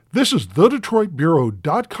This is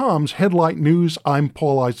TheDetroitBureau.com's Headline News. I'm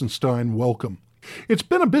Paul Eisenstein. Welcome. It's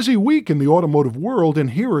been a busy week in the automotive world, and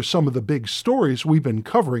here are some of the big stories we've been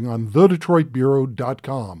covering on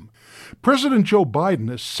TheDetroitBureau.com. President Joe Biden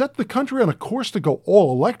has set the country on a course to go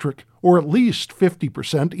all-electric, or at least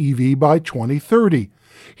 50% EV by 2030.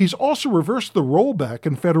 He's also reversed the rollback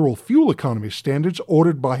in federal fuel economy standards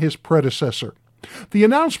ordered by his predecessor. The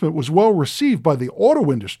announcement was well received by the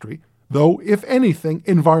auto industry, though, if anything,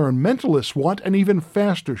 environmentalists want an even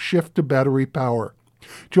faster shift to battery power.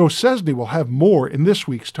 Joe Cesny will have more in this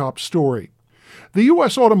week's top story. The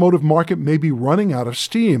U.S. automotive market may be running out of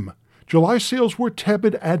steam. July sales were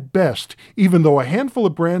tepid at best, even though a handful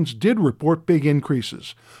of brands did report big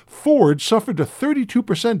increases. Ford suffered a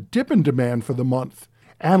 32% dip in demand for the month.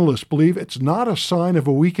 Analysts believe it's not a sign of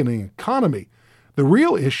a weakening economy. The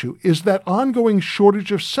real issue is that ongoing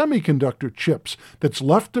shortage of semiconductor chips that's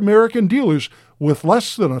left American dealers with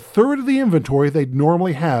less than a third of the inventory they'd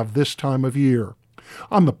normally have this time of year.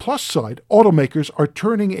 On the plus side, automakers are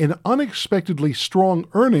turning in unexpectedly strong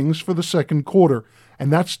earnings for the second quarter,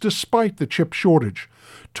 and that's despite the chip shortage.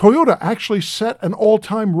 Toyota actually set an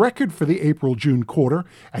all-time record for the April-June quarter,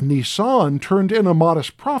 and Nissan turned in a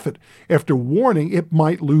modest profit after warning it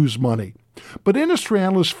might lose money. But industry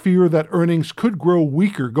analysts fear that earnings could grow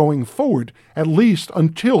weaker going forward, at least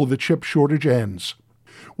until the chip shortage ends.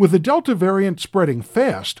 With the Delta variant spreading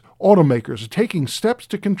fast, automakers are taking steps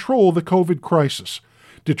to control the COVID crisis.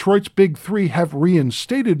 Detroit's Big Three have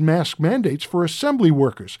reinstated mask mandates for assembly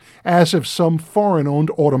workers, as have some foreign-owned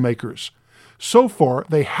automakers. So far,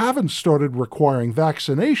 they haven't started requiring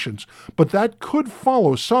vaccinations, but that could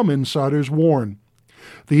follow, some insiders warn.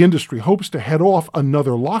 The industry hopes to head off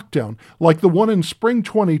another lockdown, like the one in spring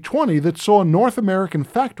 2020 that saw North American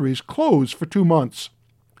factories close for 2 months.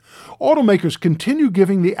 Automakers continue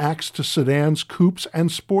giving the axe to sedans, coupes,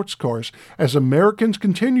 and sports cars as Americans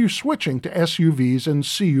continue switching to SUVs and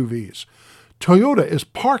CUVs. Toyota is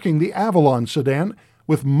parking the Avalon sedan,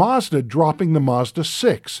 with Mazda dropping the Mazda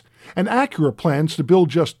 6, and Acura plans to build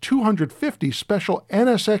just 250 special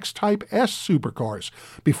NSX Type S supercars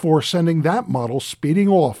before sending that model speeding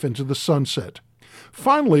off into the sunset.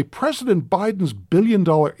 Finally, President Biden's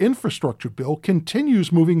billion-dollar infrastructure bill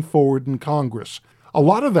continues moving forward in Congress. A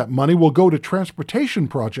lot of that money will go to transportation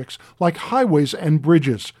projects like highways and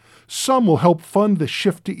bridges. Some will help fund the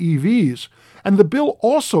shift to EVs, and the bill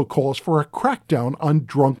also calls for a crackdown on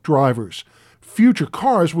drunk drivers. Future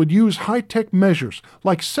cars would use high-tech measures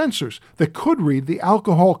like sensors that could read the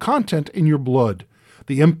alcohol content in your blood.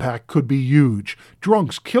 The impact could be huge.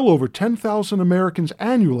 Drunks kill over 10,000 Americans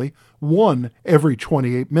annually, one every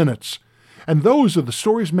 28 minutes. And those are the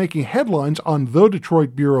stories making headlines on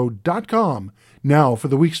TheDetroitBureau.com. Now for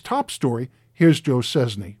the week's top story, here's Joe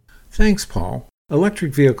Cesny. Thanks, Paul.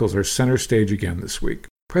 Electric vehicles are center stage again this week.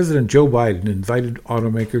 President Joe Biden invited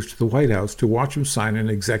automakers to the White House to watch him sign an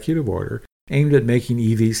executive order aimed at making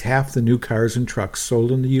EVs half the new cars and trucks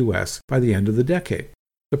sold in the U.S. by the end of the decade.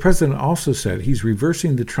 The president also said he's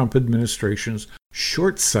reversing the Trump administration's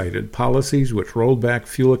short-sighted policies which rolled back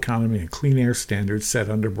fuel economy and clean air standards set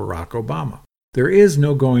under Barack Obama. There is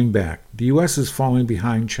no going back. The U.S. is falling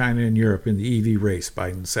behind China and Europe in the EV race,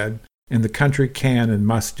 Biden said, and the country can and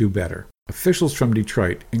must do better. Officials from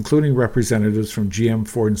Detroit, including representatives from GM,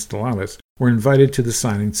 Ford, and Stellantis, were invited to the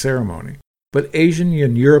signing ceremony. But Asian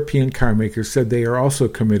and European carmakers said they are also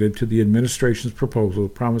committed to the administration's proposal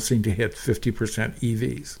promising to hit 50%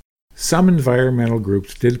 EVs. Some environmental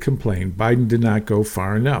groups did complain Biden did not go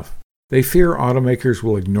far enough. They fear automakers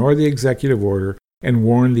will ignore the executive order and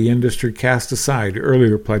warn the industry cast aside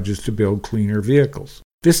earlier pledges to build cleaner vehicles.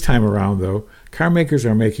 This time around, though, carmakers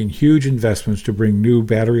are making huge investments to bring new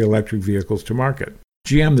battery electric vehicles to market.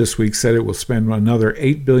 GM this week said it will spend another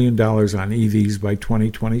 $8 billion on EVs by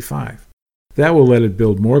 2025. That will let it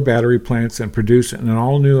build more battery plants and produce an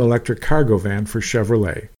all-new electric cargo van for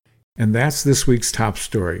Chevrolet. And that's this week's top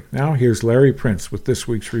story. Now here's Larry Prince with this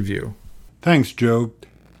week's review. Thanks, Joe.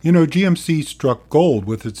 You know, GMC struck gold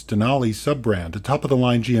with its Denali sub-brand, a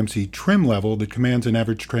top-of-the-line GMC trim level that commands an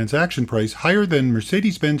average transaction price higher than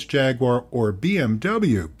Mercedes-Benz, Jaguar, or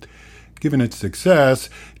BMW. Given its success,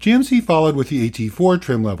 GMC followed with the AT4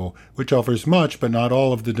 trim level, which offers much but not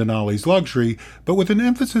all of the Denali's luxury, but with an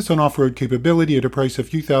emphasis on off-road capability at a price a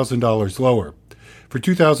few $1,000s lower. For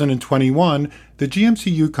 2021, the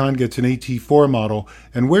GMC Yukon gets an AT4 model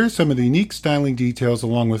and wears some of the unique styling details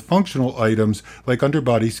along with functional items like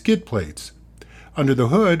underbody skid plates. Under the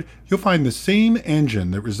hood, you'll find the same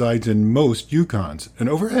engine that resides in most Yukons, an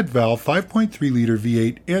overhead valve 5.3-liter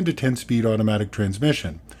V8 and a 10-speed automatic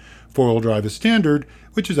transmission. Four-wheel drive is standard,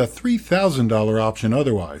 which is a $3,000 option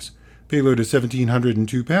otherwise. Payload is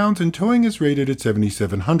 1,702 pounds and towing is rated at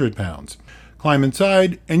 7,700 pounds. Climb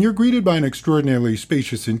inside, and you're greeted by an extraordinarily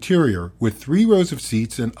spacious interior with 3 rows of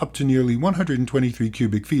seats and up to nearly 123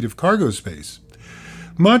 cubic feet of cargo space.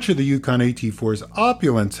 Much of the Yukon AT4's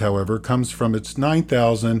opulence, however, comes from its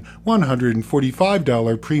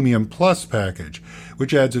 $9,145 Premium Plus package,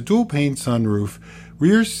 which adds a dual-pane sunroof,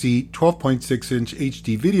 rear seat, 12.6-inch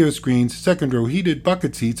HD video screens, second-row heated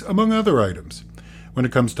bucket seats, among other items. When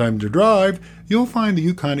it comes time to drive, you'll find the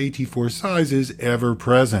Yukon AT4 size is ever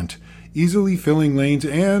present, easily filling lanes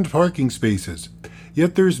and parking spaces.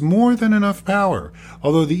 Yet there's more than enough power,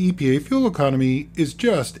 although the EPA fuel economy is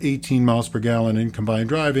just 18 miles per gallon in combined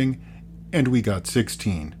driving, and we got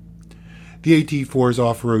 16. The AT4's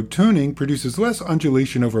off-road tuning produces less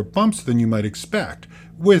undulation over bumps than you might expect,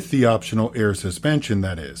 with the optional air suspension,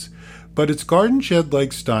 that is. But its garden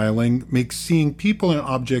shed-like styling makes seeing people and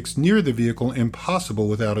objects near the vehicle impossible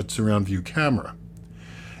without its surround view camera.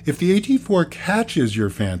 If the AT4 catches your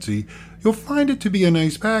fancy, you'll find it to be a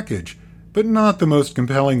nice package, but not the most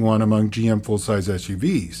compelling one among GM full-size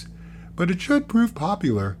SUVs. But it should prove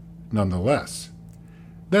popular nonetheless.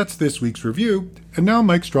 That's this week's review, and now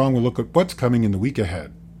Mike Strong will look at what's coming in the week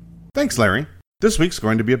ahead. Thanks, Larry. This week's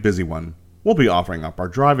going to be a busy one. We'll be offering up our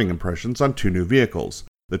driving impressions on 2 new vehicles,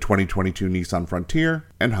 the 2022 Nissan Frontier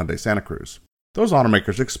and Hyundai Santa Cruz. Those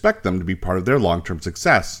automakers expect them to be part of their long-term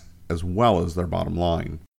success, as well as their bottom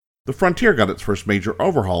line. The Frontier got its first major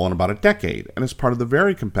overhaul in about a decade and is part of the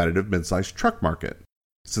very competitive mid-sized truck market.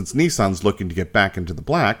 Since Nissan's looking to get back into the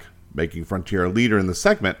black, making Frontier a leader in the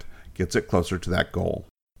segment gets it closer to that goal.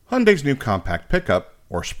 Hyundai's new compact pickup,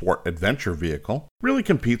 or sport adventure vehicle, really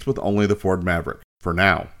competes with only the Ford Maverick, for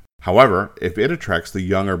now. However, if it attracts the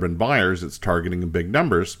young urban buyers it's targeting in big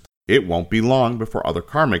numbers, it won't be long before other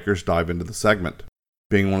car makers dive into the segment.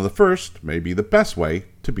 Being one of the first may be the best way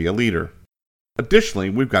to be a leader. Additionally,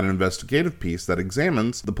 we've got an investigative piece that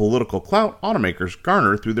examines the political clout automakers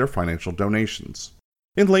garner through their financial donations.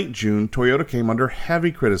 In late June, Toyota came under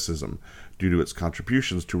heavy criticism due to its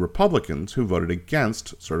contributions to Republicans who voted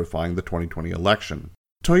against certifying the 2020 election.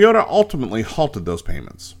 Toyota ultimately halted those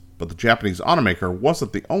payments, but the Japanese automaker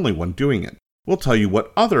wasn't the only one doing it. We'll tell you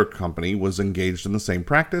what other company was engaged in the same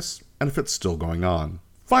practice and if it's still going on.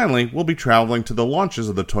 Finally, we'll be traveling to the launches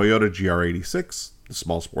of the Toyota GR86, the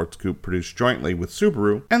small sports coupe produced jointly with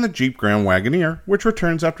Subaru, and the Jeep Grand Wagoneer, which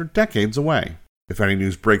returns after decades away. If any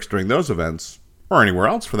news breaks during those events, or anywhere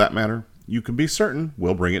else for that matter, you can be certain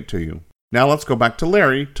we'll bring it to you. Now let's go back to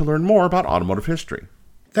Larry to learn more about automotive history.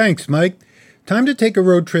 Thanks, Mike. Time to take a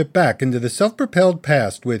road trip back into the self-propelled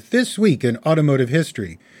past with This Week in Automotive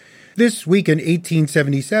History. This week in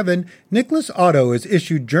 1877, Nicholas Otto is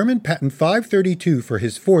issued German patent 532 for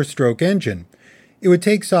his 4-stroke engine. It would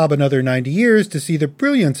take Saab another 90 years to see the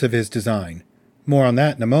brilliance of his design. More on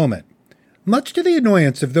that in a moment. Much to the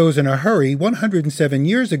annoyance of those in a hurry, 107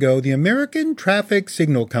 years ago, the American Traffic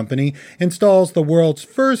Signal Company installs the world's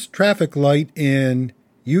first traffic light in,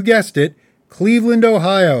 you guessed it, Cleveland,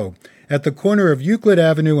 Ohio, at the corner of Euclid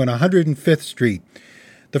Avenue and 105th Street.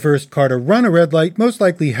 The first car to run a red light most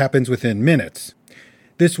likely happens within minutes.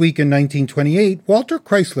 This week in 1928, Walter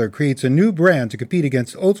Chrysler creates a new brand to compete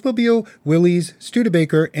against Oldsmobile, Willys,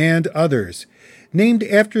 Studebaker, and others. Named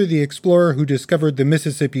after the explorer who discovered the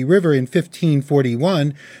Mississippi River in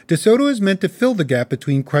 1541, DeSoto is meant to fill the gap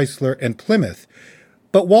between Chrysler and Plymouth.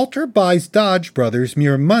 But Walter buys Dodge Brothers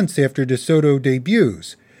mere months after DeSoto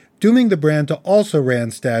debuts, dooming the brand to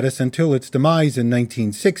also-ran status until its demise in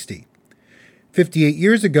 1960. 58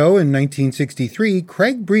 years ago, in 1963,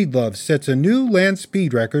 Craig Breedlove sets a new land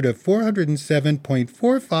speed record of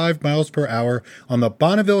 407.45 miles per hour on the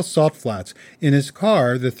Bonneville Salt Flats in his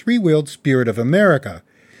car, the three-wheeled Spirit of America.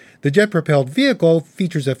 The jet-propelled vehicle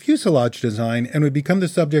features a fuselage design and would become the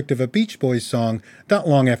subject of a Beach Boys song not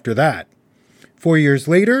long after that. 4 years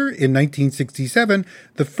later, in 1967,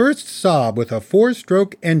 the first Saab with a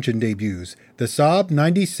 4-stroke engine debuts, the Saab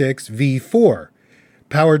 96 V4.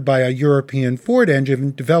 Powered by a European Ford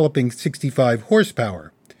engine developing 65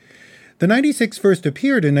 horsepower. The 96 first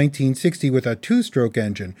appeared in 1960 with a 2-stroke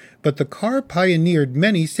engine, but the car pioneered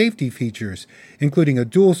many safety features, including a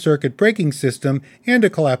dual-circuit braking system and a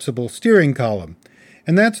collapsible steering column.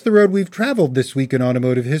 And that's the road we've traveled this week in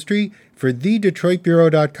automotive history. For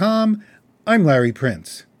TheDetroitBureau.com, I'm Larry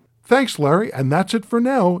Prince. Thanks, Larry, and that's it for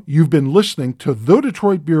now. You've been listening to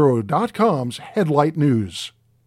TheDetroitBureau.com's Headlight News.